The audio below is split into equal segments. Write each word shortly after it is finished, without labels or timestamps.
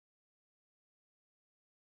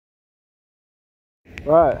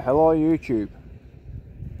Right, hello YouTube.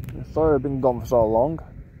 Sorry I've been gone for so long.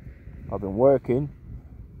 I've been working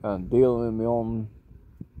and dealing with my own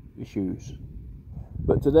issues.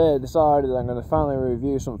 But today I decided I'm going to finally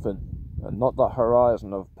review something, and not that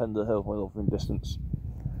horizon of Pender Hill with Loving Distance.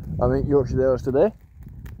 I'm in Yorkshire Dales today,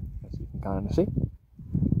 as you can kind of see.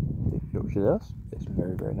 Yorkshire Dales. It's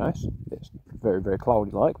very, very nice. It's very, very cloudy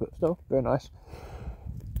like, but still very nice.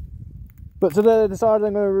 But today I decided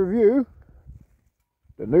I'm going to review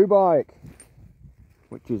the new bike,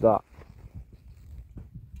 which is that.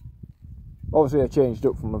 Obviously I changed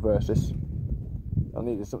up from my Versys. I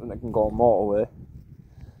needed something that can go on motorway,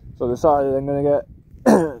 so I decided I'm going to get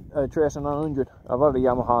a Tracer 900. I've had a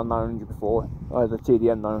Yamaha 900 before. I had a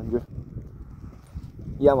TDM 900.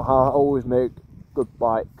 Yamaha always make good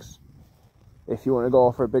bikes. If you want to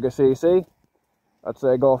go for a bigger CC, I'd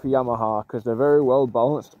say go for Yamaha, because they're very well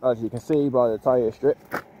balanced, as you can see by the tyre strip,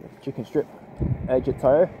 the chicken strip edge of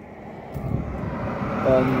tyre.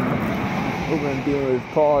 And other than dealing with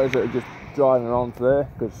cars that are just driving around today,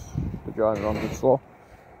 because they're driving around too slow,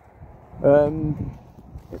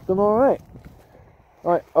 it's done alright.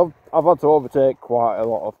 Right, I've had to overtake quite a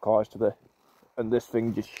lot of cars today, and this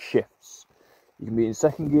thing just shifts. You can be in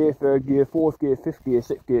second gear, third gear, fourth gear, fifth gear,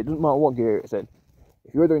 sixth gear, it doesn't matter what gear it's in.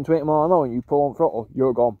 If you're doing 20 miles an hour and you pull on throttle,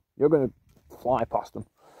 you're gone. You're going to fly past them.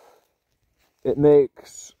 It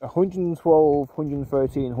makes 112,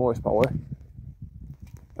 113 horsepower,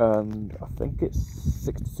 and I think it's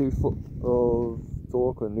 62 foot of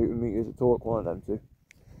torque, or newton meters of torque, one of them two.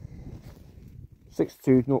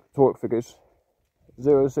 62 torque figures.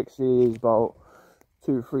 0 to 60 is about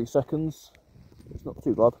 2-3 seconds. It's not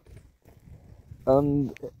too bad,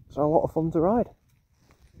 and it's a lot of fun to ride.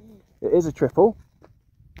 It is a triple,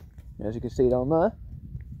 as you can see down there.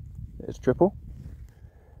 It's triple,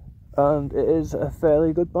 and it is a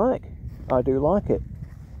fairly good bike. I do like it.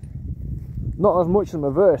 Not as much as my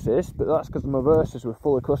Versys, but that's because my Versys were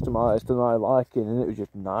fully customised to my liking, and it was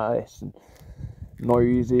just nice and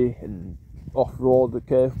noisy and off-road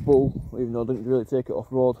capable, even though I didn't really take it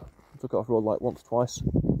off-road. I took it off-road like once or twice.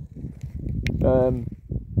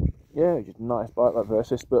 Yeah, it's just a nice bike, like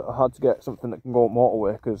Versys, but I had to get something that can go on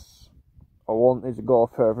motorway, because I wanted to go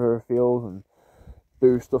further afield and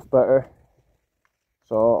do stuff better.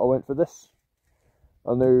 So I went for this.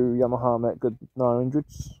 I knew Yamaha make good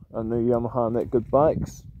 900s, I knew Yamaha make good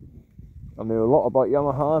bikes. I knew a lot about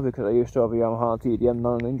Yamaha because I used to have a Yamaha TDM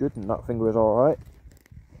 900, and that thing was alright.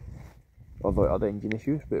 Although it had engine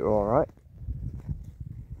issues, but it was alright.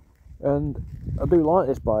 And I do like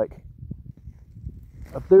this bike.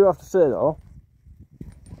 I do have to say though,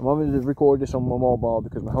 I'm having to record this on my mobile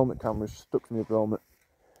because my helmet camera's stuck to my helmet,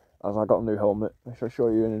 as I got a new helmet, which I'll show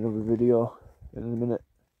you in another video in a minute.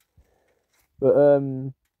 But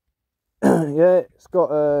yeah, it's got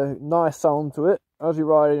a nice sound to it. As you're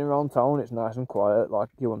riding around town, it's nice and quiet, like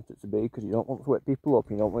you want it to be, because you don't want to wake people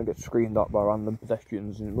up, you don't want to get screamed at by random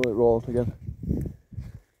pedestrians and will it roll again,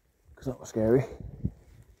 because that was scary.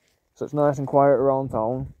 So it's nice and quiet around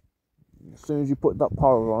town. As soon as you put that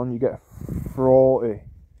power on, you get a throaty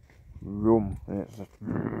room, and it's just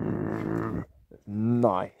it's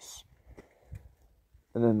nice.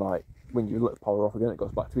 And then, like, when you let the power off again, it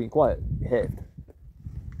goes back to being quiet. You hate it.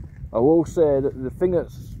 I will say that the thing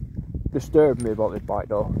that's disturbed me about this bike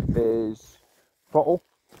though is throttle,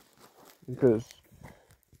 because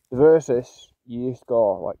the Versys, you used to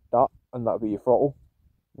go like that, and that would be your throttle.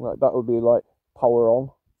 Like that would be like power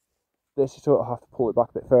on. This you sort of have to pull it back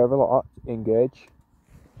a bit further like that to engage.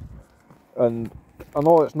 And I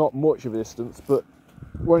know it's not much of a distance, but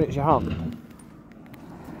when it's your hand,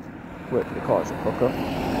 wait for the car to hook up.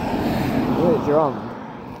 When it's your hand,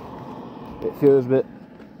 it feels a bit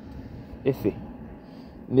iffy.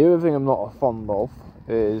 And the other thing I'm not fond of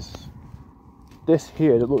is this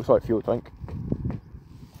here that looks like fuel tank.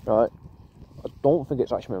 Right, I don't think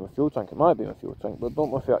it's actually my fuel tank. It might be my fuel tank, but I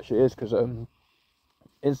don't know if it actually is, because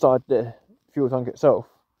inside the fuel tank itself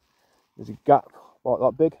there's a gap about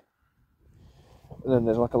that big, and then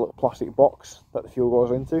there's like a little plastic box that the fuel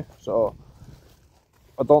goes into. So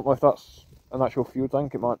I don't know if that's an actual fuel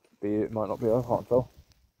tank. It might be, it might not be, I can't tell.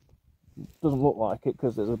 It doesn't look like it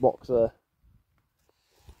because there's a box there,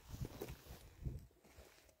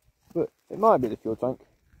 but it might be the fuel tank.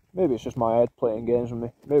 Maybe it's just my head playing games with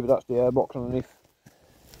me. Maybe that's the airbox underneath.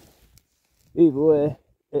 Either way,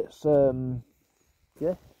 it's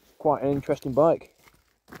yeah, quite an interesting bike.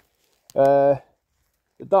 The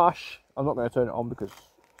dash, I'm not going to turn it on because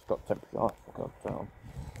it's got temperature. Oh, I can't turn it on.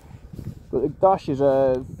 But the dash is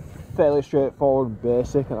a fairly straightforward and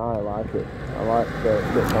basic, and I like it. I like the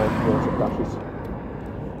bit more basic dashes.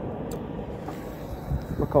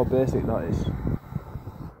 Look how basic that is.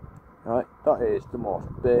 Right, that is the most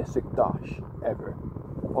basic dash ever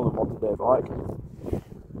on a modern day bike,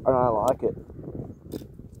 and I like it.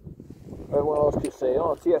 Everyone else keeps saying,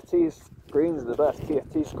 oh, TFT screens are the best,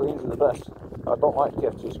 TFT screens are the best. I don't like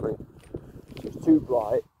TFT screen. It's too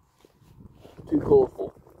bright, too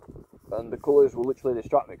colourful, and the colours will literally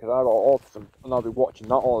distract me because I've got autism and I'll be watching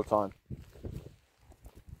that all the time.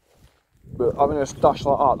 But having a dash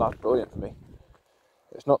like that, that's brilliant for me.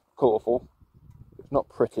 It's not colourful, it's not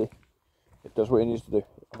pretty, it does what it needs to do.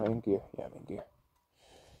 Am I in gear? Yeah, I'm in gear.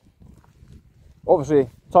 Obviously,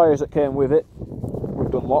 tyres that came with it were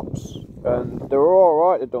Dunlops, and they were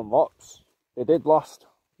alright, the Dunlops. They did last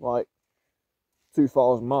like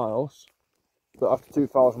 2,000 miles, but after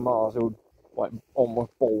 2,000 miles they would like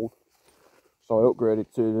almost bald. So I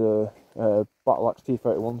upgraded to the Battle Axe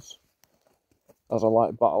T31s, as I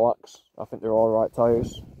like Battle Axe. I think they're alright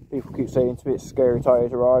tyres. People keep saying to me it's scary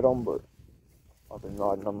tyres to ride on, but I've been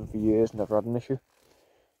riding on them for years, never had an issue.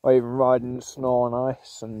 I even ride in snow and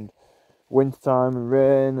ice and wintertime and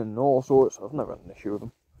rain and all sorts. I've never had an issue with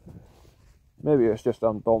them. Maybe it's just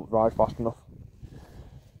I don't ride fast enough.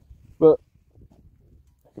 But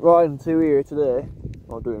riding to here today,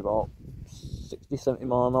 I'm doing about 60-70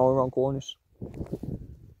 mile an hour around corners.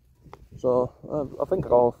 So I think I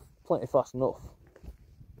go plenty fast enough.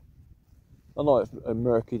 I know it's a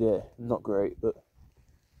murky day, not great, but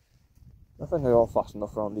I think I go fast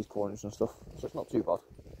enough around these corners and stuff, so it's not too bad.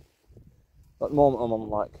 At the moment I'm on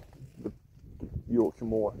like the Yorkshire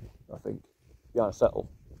Moor, I think, behind Settle.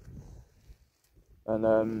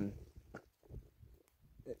 And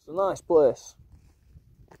it's a nice place,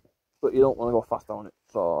 but you don't want to go fast on it,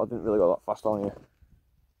 so I didn't really go that fast on here.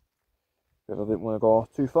 Because I didn't want to go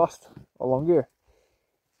too fast along here.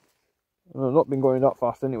 And I've not been going that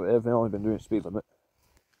fast anyway, I've only been doing speed limit.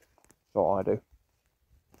 That's what I do.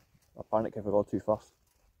 I panic if I go too fast.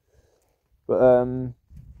 But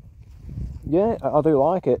yeah, I do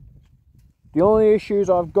like it. The only issues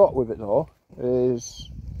I've got with it though is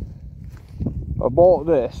I bought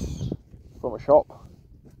this from a shop.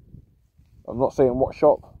 I'm not saying what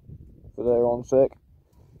shop for their own sake,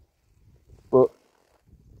 but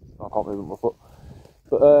I can't move my foot.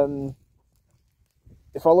 But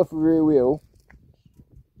if I lift the rear wheel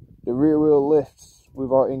lifts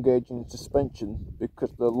without engaging suspension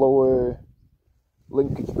because the lower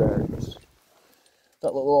linkage bearings,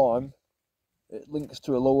 that little arm, it links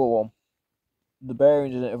to a lower one. The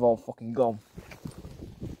bearings in it have all fucking gone.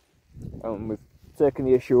 And we've taken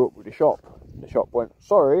the issue up with the shop. The shop went,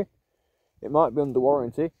 sorry, it might be under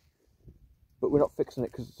warranty, but we're not fixing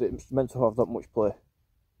it because it's meant to have that much play.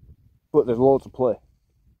 But there's loads of play.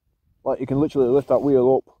 Like, you can literally lift that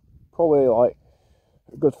wheel up probably like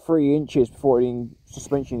a good 3 inches before the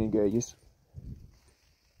suspension engages.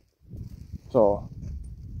 So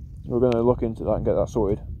we're going to look into that and get that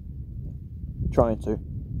sorted. Trying to.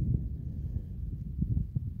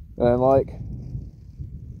 And like,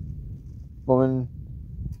 I mean,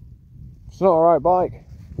 it's not a right bike.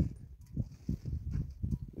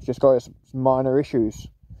 It's just got some minor issues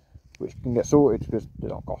which can get sorted because they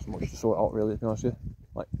don't cost much to sort out, really, to be honest with you.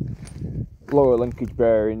 Like lower linkage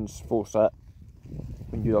bearings, full set,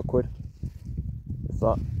 £100 if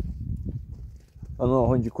that. I know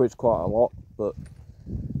 100 quid's quite a lot, but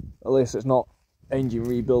at least it's not engine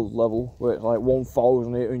rebuild level where it's like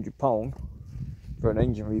 £1,800 for an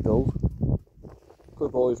engine rebuild.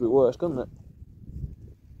 Could always be worse, couldn't it?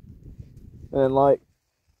 And like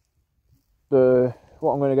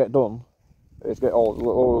what I'm going to get done is get all the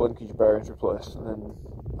lower linkage bearings replaced, and then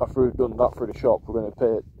after we've done that through the shop, we're going to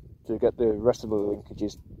pay to get the rest of the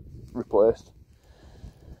linkages replaced,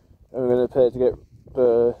 and we're going to pay to get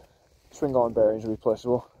the swing arm bearings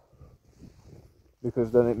replaceable,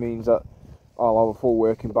 because then it means that I'll have a full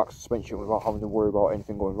working back suspension without having to worry about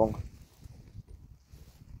anything going wrong.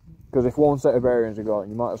 Because if one set of bearings are gone,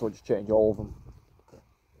 you might as well just change all of them,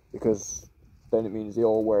 because then it means they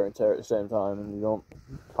all wear and tear at the same time and you don't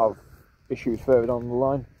have issues further down the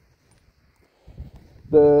line.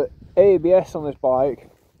 The ABS on this bike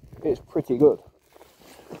is pretty good.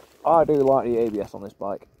 I do like the ABS on this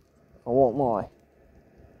bike, I won't lie.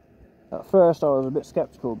 At first I was a bit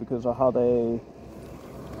sceptical because I had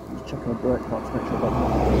just checking the brake pad to make sure that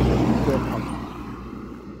brake pad.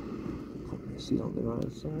 See on the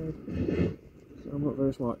right side. I'm not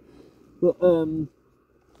very smart. But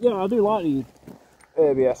yeah, I do like the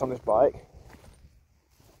ABS on this bike.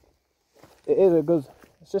 It is a good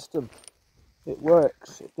system. It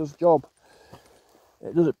works, it does the job.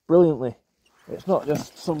 It does it brilliantly. It's not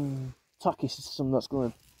just some tacky system that's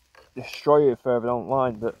going to destroy you further down the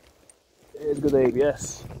line, but it is good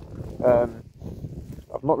ABS.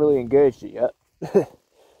 I've not really engaged it yet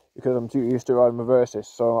because I'm too used to riding my Versys,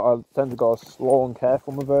 so I tend to go slow and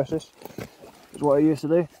careful with my Versys. That's what I used to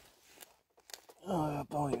do. Oh, I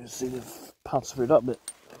don't even see the pads through that bit.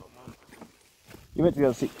 You meant to be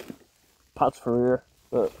able to see pads through here,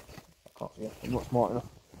 but I can't see it. I'm not smart enough.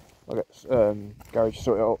 I'll get garage to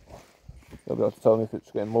sort it out. They'll be able to tell me if it's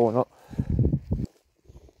getting low or not.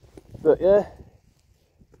 But yeah,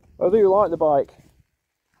 I do like the bike.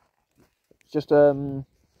 It's just got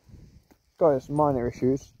some minor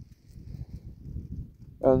issues,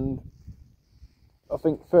 and I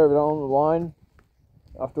think further down the line,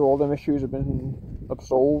 after all them issues have been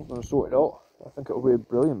solved and sorted out, I think it'll be a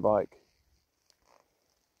brilliant bike.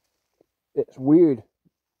 It's weird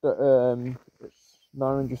that it's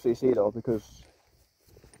 900cc though, because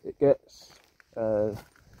it gets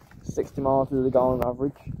 60 miles to the gallon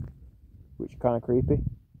average, which is kind of creepy,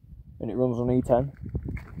 and it runs on E10.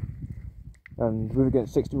 And with it getting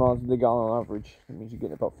 60 miles to the gallon on average, it means you're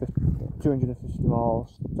getting about 250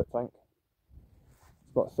 miles to tank.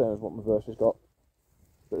 It's about the same as what my Versa's got,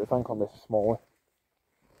 but the tank on this is smaller.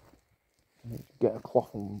 You get a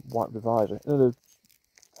cloth and wipe the visor. And the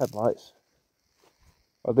headlights,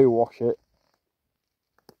 I do wash it.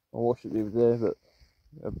 I washed it the other day, but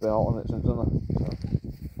I've been out on it since then, so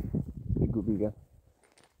be good again.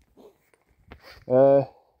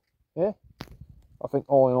 Yeah, I think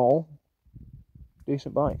all in all,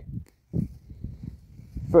 decent bike.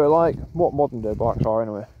 For like what modern day bikes are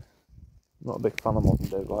anyway. I'm not a big fan of modern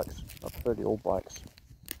day bikes. I prefer the old bikes.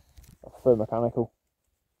 I prefer mechanical,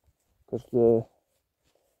 because the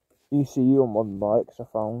ECU on modern bikes I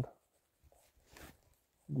found,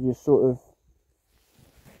 they're just sort of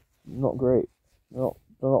not great. They're not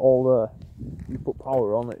all there. You put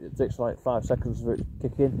power on it, it takes like 5 seconds for it to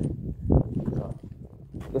kick in. So,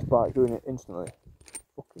 this bike doing it instantly.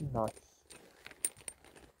 Fucking nice.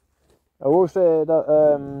 I will say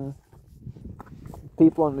that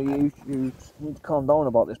people on the YouTube need to calm down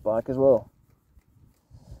about this bike as well,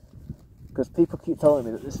 because people keep telling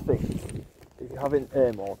me that this thing, if you have it in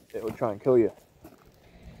air mode, it will try and kill you.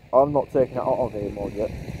 I'm not taking it out of air mode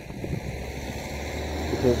yet,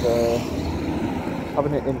 because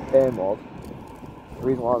having it in air mode, the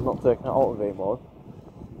reason why I'm not taking it out of air mode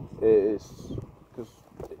is because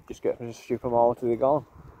it just gets me to stupid mile to the gallon.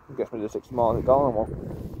 It gets me to 60 miles a gallon one.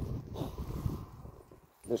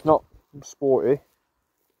 It's not sporty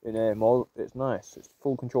in air mode, it's nice, it's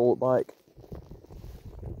full control bike.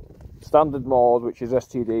 Standard mode, which is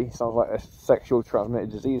STD, sounds like a sexual transmitted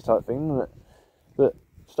disease type thing, doesn't it? But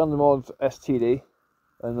standard mode's STD,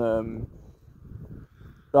 and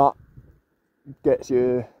that gets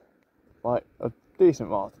you like a decent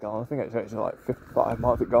mile to gallon. I think it's actually like 55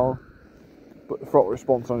 miles to gallon, but the throttle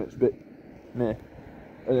response on it's a bit meh.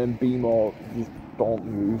 And then B mode, you just don't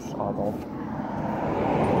use at all.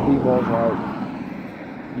 B mode's like,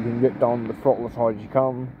 you can get down the throttle as hard as you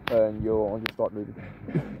can, and you'll just start moving.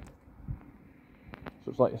 So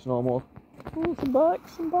it's like your snow mode. Oh, some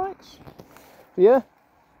bikes. So yeah,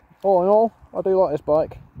 all in all, I do like this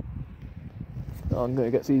bike. I'm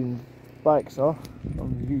going to get these bikes off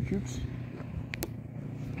on YouTube's.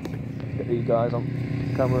 Get these guys on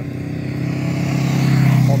camera.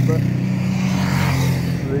 Honda.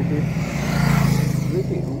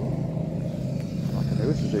 Suzuki. Ooh. Like a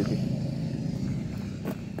new Suzuki.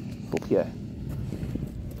 Fuck yeah.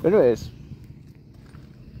 Anyways,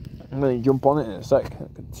 I'm going to jump on it in a sec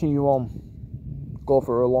and continue on. Go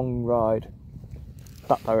for a long ride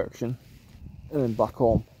that direction and then back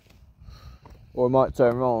home. Or I might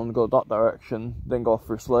turn around and go that direction, then go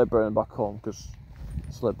through Slaburn and back home, because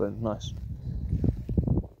Slaburn's nice.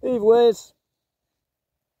 Either ways,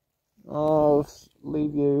 I'll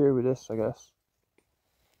leave you here with this, I guess.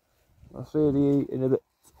 I'll see you in a bit.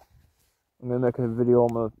 I'm going to make a video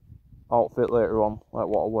on my outfit later on, like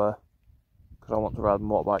what I wear, because I want to ride a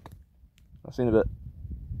motorbike. I'll see you in a bit.